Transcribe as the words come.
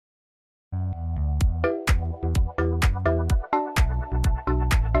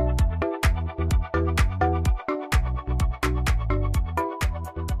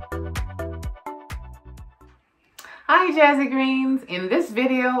Hi Jazigreens! In this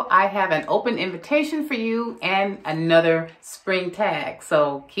video, I have an open invitation for you and another spring tag,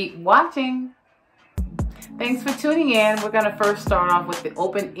 so keep watching. Thanks for tuning in. We're gonna first start off with the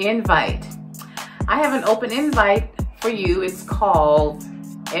open invite. I have an open invite for you. It's called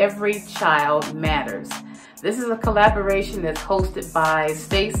Every Child Matters. This is a collaboration that's hosted by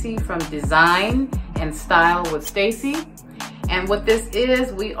Stacy from Design and Style with Stacy. And what this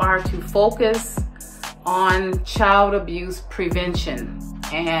is, we are to focus on child abuse prevention.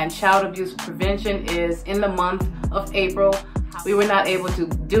 And child abuse prevention is in the month of April. We were not able to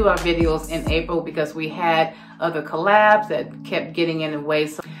do our videos in April because we had other collabs that kept getting in the way.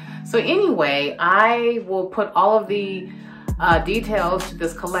 So anyway, I will put all of the details to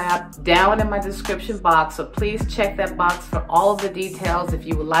this collab down in my description box. So please check that box for all of the details. If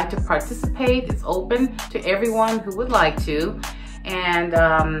you would like to participate, it's open to everyone who would like to. And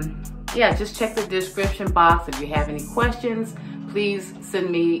yeah, just check the description box. If you have any questions, please send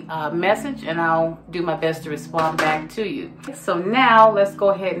me a message and I'll do my best to respond back to you. So now let's go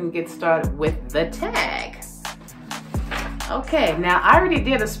ahead and get started with the tag. Okay, now I already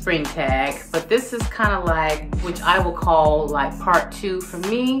did a spring tag, but this is kind of like, which I will call like part 2 for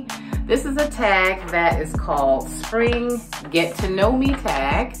me. This is a tag that is called Spring Get to Know Me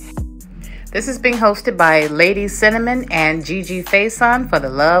tag. This is being hosted by Lady Cinnamon and Gigi Faison for the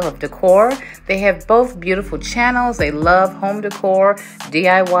Love of Decor. They have both beautiful channels. They love home decor,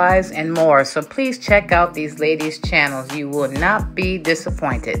 DIYs, and more. So please check out these ladies' channels. You will not be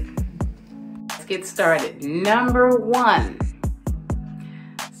disappointed. Let's get started. Number 1,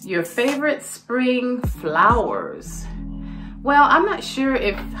 your favorite spring flowers. Well, I'm not sure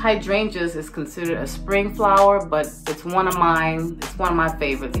if hydrangeas is considered a spring flower, but it's one of mine. It's one of my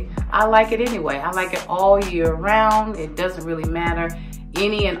favorites. I like it anyway. I like it all year round. It doesn't really matter,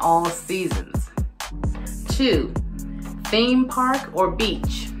 any and all seasons. 2, theme park or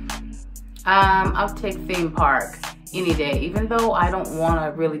beach. I'll take theme park any day, even though I don't want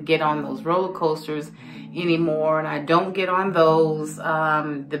to really get on those roller coasters anymore, and I don't get on those.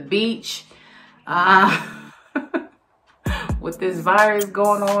 The beach, with this virus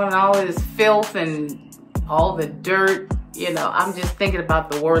going on and all this filth and all the dirt, you know, I'm just thinking about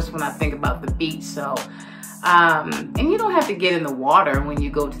the worst when I think about the beach. So, and you don't have to get in the water when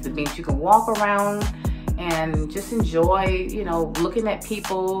you go to the beach. You can walk around and just enjoy, you know, looking at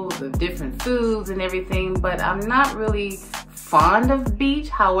people, the different foods and everything. But I'm not really fond of beach.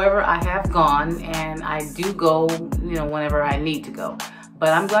 However, I have gone and I do go, you know, whenever I need to go. But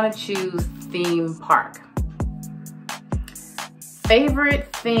I'm gonna choose theme park.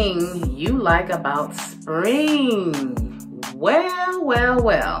 Favorite thing you like about spring?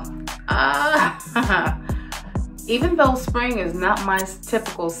 Well. Even though spring is not my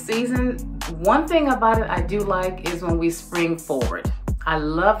typical season, one thing about it I do like is when we spring forward. I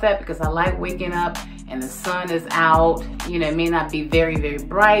love that because I like waking up and the sun is out. You know, it may not be very, very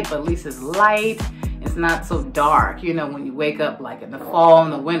bright, but at least it's light. It's not so dark. You know, when you wake up like in the fall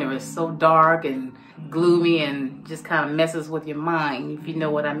and the winter, it's so dark and gloomy and just kind of messes with your mind, if you know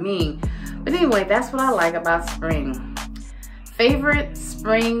what I mean. But anyway, that's what I like about spring. Favorite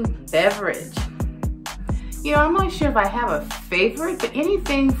spring beverage? You know, I'm not sure if I have a favorite, but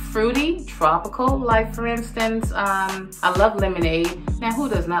anything fruity, tropical, like for instance, I love lemonade. Now, who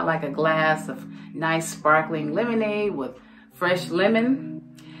does not like a glass of nice sparkling lemonade with fresh lemon?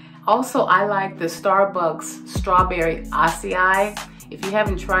 Also, I like the Starbucks strawberry acai. If you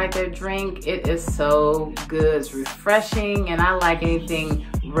haven't tried their drink, it is so good. It's refreshing, and I like anything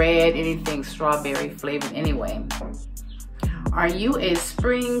red, anything strawberry flavored anyway. Are you a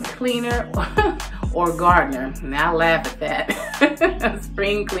spring cleaner or gardener? Now I laugh at that.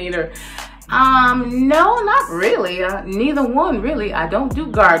 Spring cleaner. No, not really. Neither one really. I don't do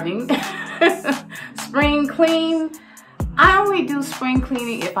gardening. Spring clean. I only do spring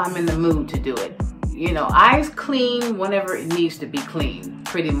cleaning if I'm in the mood to do it. You know, I clean whenever it needs to be clean,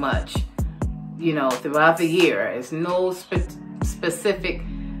 pretty much, you know, throughout the year. It's no specific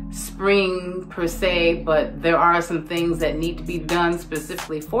spring per se, but there are some things that need to be done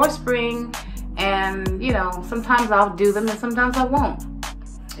specifically for spring. And, you know, sometimes I'll do them and sometimes I won't.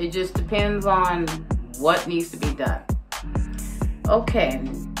 It just depends on what needs to be done. Okay,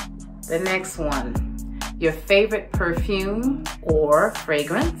 the next one. Your favorite perfume or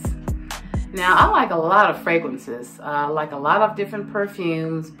fragrance? Now, I like a lot of fragrances. I like a lot of different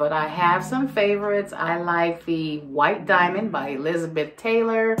perfumes, but I have some favorites. I like the White Diamond by Elizabeth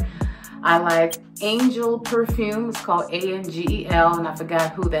Taylor. I like Angel perfume. It's called A-N-G-E-L, and I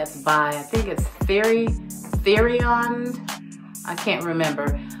forgot who that's by. I think it's Therion. I can't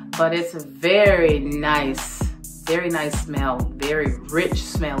remember, but it's a very nice Very nice smell, very rich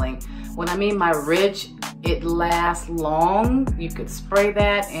smelling. When I mean by rich, it lasts long. You could spray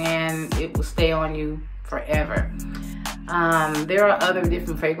that and it will stay on you forever. There are other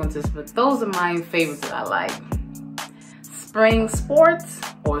different fragrances, but those are my favorites that I like. Spring sports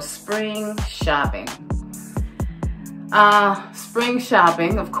or spring shopping? Spring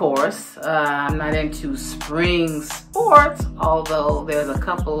shopping, of course. I'm not into spring sports, although there's a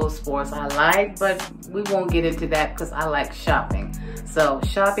couple of sports I like, but we won't get into that because I like shopping. So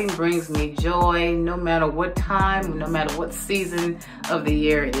shopping brings me joy no matter what time, no matter what season of the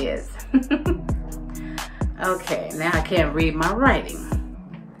year it is. Okay, now I can't read my writing.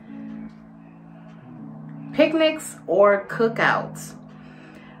 Picnics or cookouts?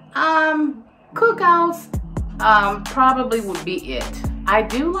 Cookouts probably would be it. I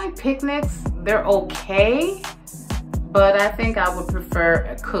do like picnics. They're okay, but I think I would prefer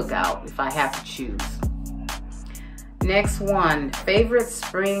a cookout if I have to choose. Next one, favorite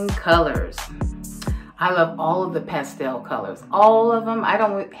spring colors. I love all of the pastel colors, all of them. I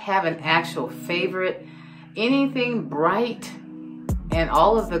don't have an actual favorite. Anything bright, and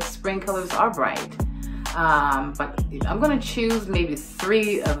all of the spring colors are bright. But I'm gonna choose maybe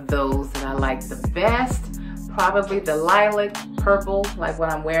 3 of those that I like the best. Probably the lilac, purple, like what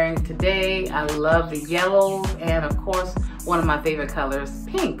I'm wearing today. I love the yellow, and of course, one of my favorite colors,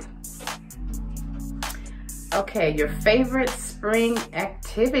 pink. Okay, your favorite spring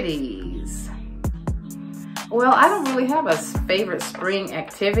activities. Well, I don't really have a favorite spring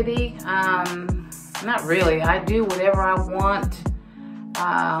activity. Not really. I do whatever I want,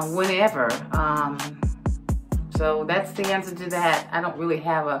 whenever. So that's the answer to that. I don't really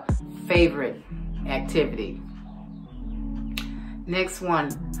have a favorite activity. Next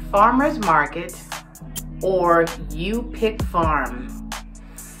one, farmer's market or you pick farm.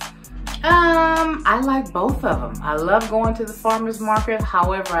 I like both of them. I love going to the farmer's market.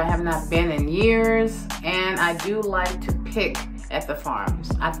 However, I have not been in years, and I do like to pick at the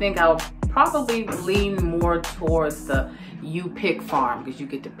farms. I think I'll probably lean more towards the you pick farm, because you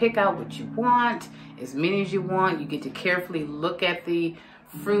get to pick out what you want, as many as you want. You get to carefully look at the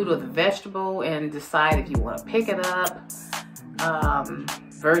fruit or the vegetable and decide if you want to pick it up,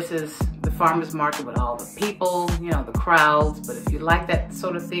 versus the farmer's market with all the people, you know, the crowds. But if you like that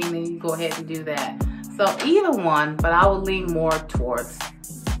sort of thing, then you go ahead and do that. So either one, but I will lean more towards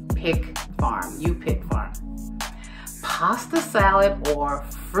pick farm, you pick farm. Pasta salad or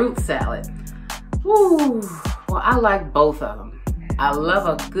fruit salad? Woo, well, I like both of them. I love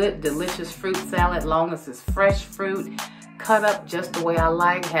a good, delicious fruit salad, long as it's fresh fruit, cut up just the way I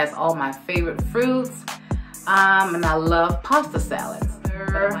like, has all my favorite fruits, and I love pasta salads.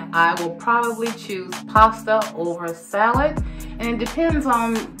 I will probably choose pasta over salad, and it depends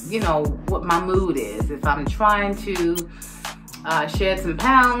on, you know, what my mood is. If I'm trying to shed some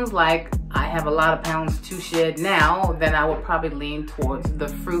pounds, like I have a lot of pounds to shed now, then I would probably lean towards the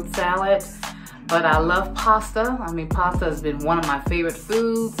fruit salad. But I love pasta. I mean, pasta has been one of my favorite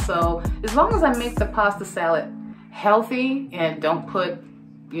foods. So as long as I make the pasta salad healthy and don't put,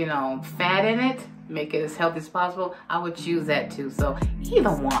 you know, fat in it, make it as healthy as possible, I would choose that too. So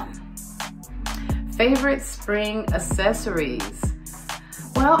either one. Favorite spring accessories?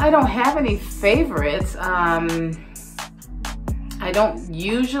 Well, I don't have any favorites. I don't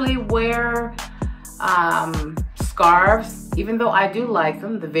usually wear scarves, even though I do like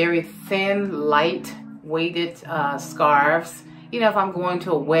them, the very thin, light-weighted scarves. You know, if I'm going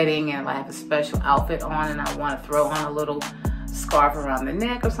to a wedding and I have a special outfit on and I want to throw on a little scarf around the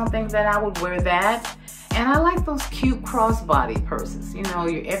neck or something, then I would wear that. And I like those cute crossbody purses, you know,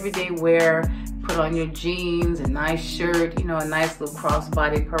 your everyday wear, put on your jeans, a nice shirt, you know, a nice little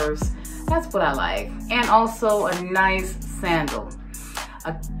crossbody purse. That's what I like. And also a nice sandal,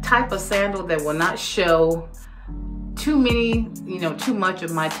 a type of sandal that will not show too many, you know, too much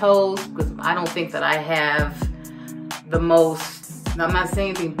of my toes, because I don't think that I have the most, I'm not saying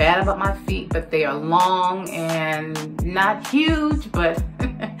anything bad about my feet, but they are long and not huge, but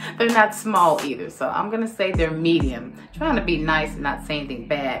they're not small either. So I'm gonna say they're medium. Trying to be nice and not say anything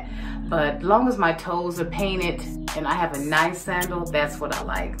bad, but as long as my toes are painted and I have a nice sandal, that's what I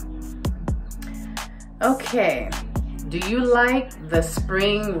like. Okay, do you like the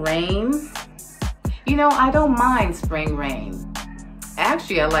spring rain? You know, I don't mind spring rain.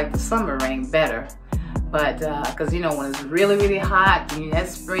 Actually, I like the summer rain better. But, because, you know, when it's really, really hot, and that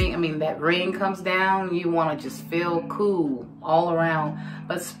spring, I mean, that rain comes down, you want to just feel cool all around.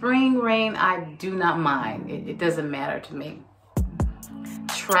 But spring rain, I do not mind. It doesn't matter to me.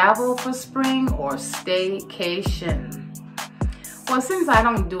 Travel for spring or staycation? Well, since I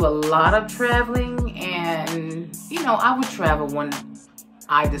don't do a lot of traveling and And, you know, I would travel when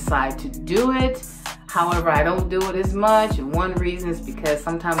I decide to do it. However, I don't do it as much. And one reason is because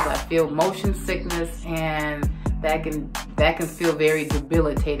sometimes I feel motion sickness, and that can feel very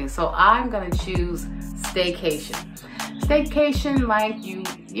debilitating. So I'm gonna choose staycation. Staycation, like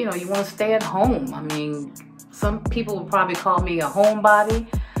you know, you want to stay at home. I mean, some people would probably call me a homebody,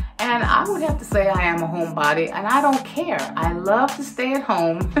 and I would have to say I am a homebody, and I don't care. I love to stay at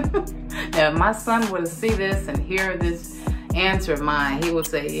home. Now, if my son were to see this and hear this answer of mine, he would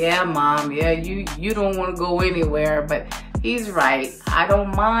say, yeah, Mom, yeah, you don't want to go anywhere. But he's right. I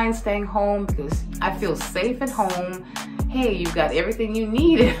don't mind staying home because I feel safe at home. Hey, you've got everything you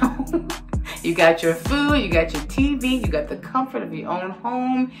need at home. You got your food, you got your TV, you got the comfort of your own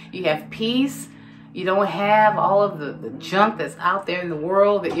home, you have peace. You don't have all of the junk that's out there in the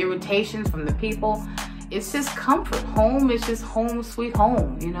world, the irritations from the people. It's just comfort. Home is just home sweet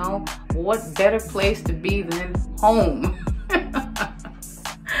home, you know? What better place to be than home?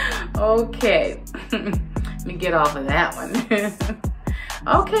 Okay, let me get off of that one.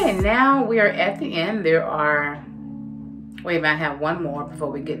 Okay, now we are at the end. There are, wait a minute, I have one more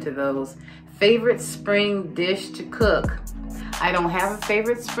before we get to those. Favorite spring dish to cook. I don't have a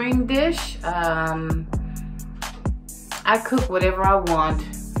favorite spring dish. I cook whatever I want,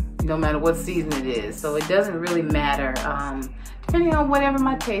 no matter what season it is. So it doesn't really matter, depending on whatever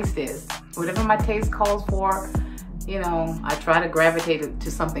my taste is. Whatever my taste calls for, you know, I try to gravitate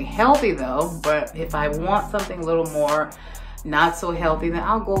to something healthy though, but if I want something a little more not so healthy, then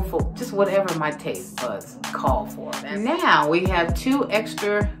I'll go for just whatever my taste buds call for. And now we have 2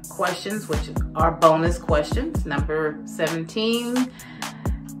 extra questions, which are bonus questions. Number 17,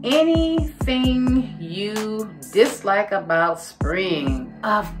 anything you dislike about spring?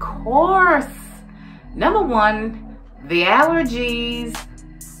 Of course. Number 1, the allergies,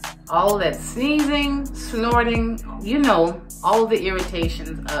 all that sneezing, snorting, you know, all the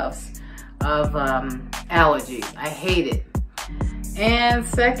irritations of allergies. I hate it. And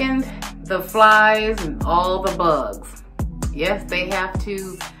second, the flies and all the bugs. Yes, they have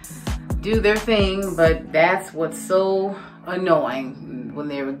to do their thing, but that's what's so annoying. When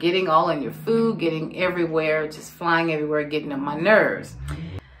they were getting all in your food, getting everywhere, just flying everywhere, getting on my nerves.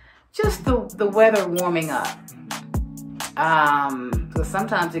 Just the weather warming up. Because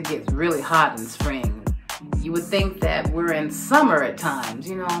sometimes it gets really hot in spring. You would think that we're in summer at times,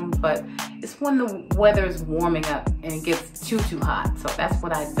 you know, but it's when the weather is warming up and it gets too hot. So that's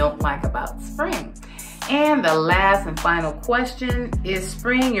what I don't like about spring. And the last and final question, is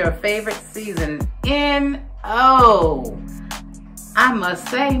spring your favorite season? N-O. I must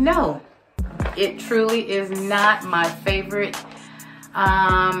say no. It truly is not my favorite.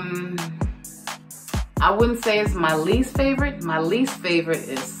 I wouldn't say it's my least favorite. My least favorite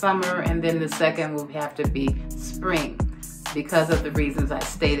is summer, and then the second would have to be spring because of the reasons I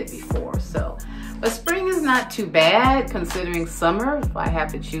stated before. So, but spring is not too bad considering summer. If I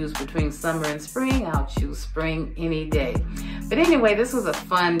have to choose between summer and spring, I'll choose spring any day. But anyway, this was a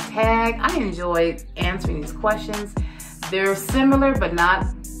fun tag. I enjoyed answering these questions. They're similar, but not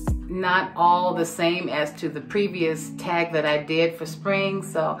all the same as to the previous tag that I did for spring.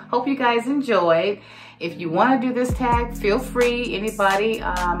 So hope you guys enjoyed. If you want to do this tag, feel free. Anybody,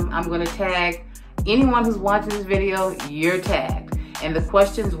 I'm going to tag anyone who's watching this video. You're tagged, and the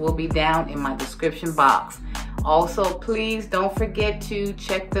questions will be down in my description box. Also, please don't forget to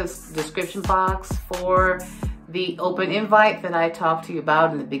check the description box for the open invite that I talked to you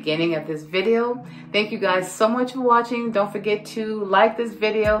about in the beginning of this video. Thank you guys so much for watching. Don't forget to like this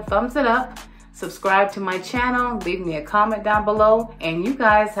video, thumbs it up, subscribe to my channel, leave me a comment down below, and you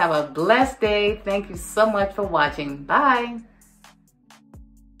guys have a blessed day. Thank you so much for watching. Bye.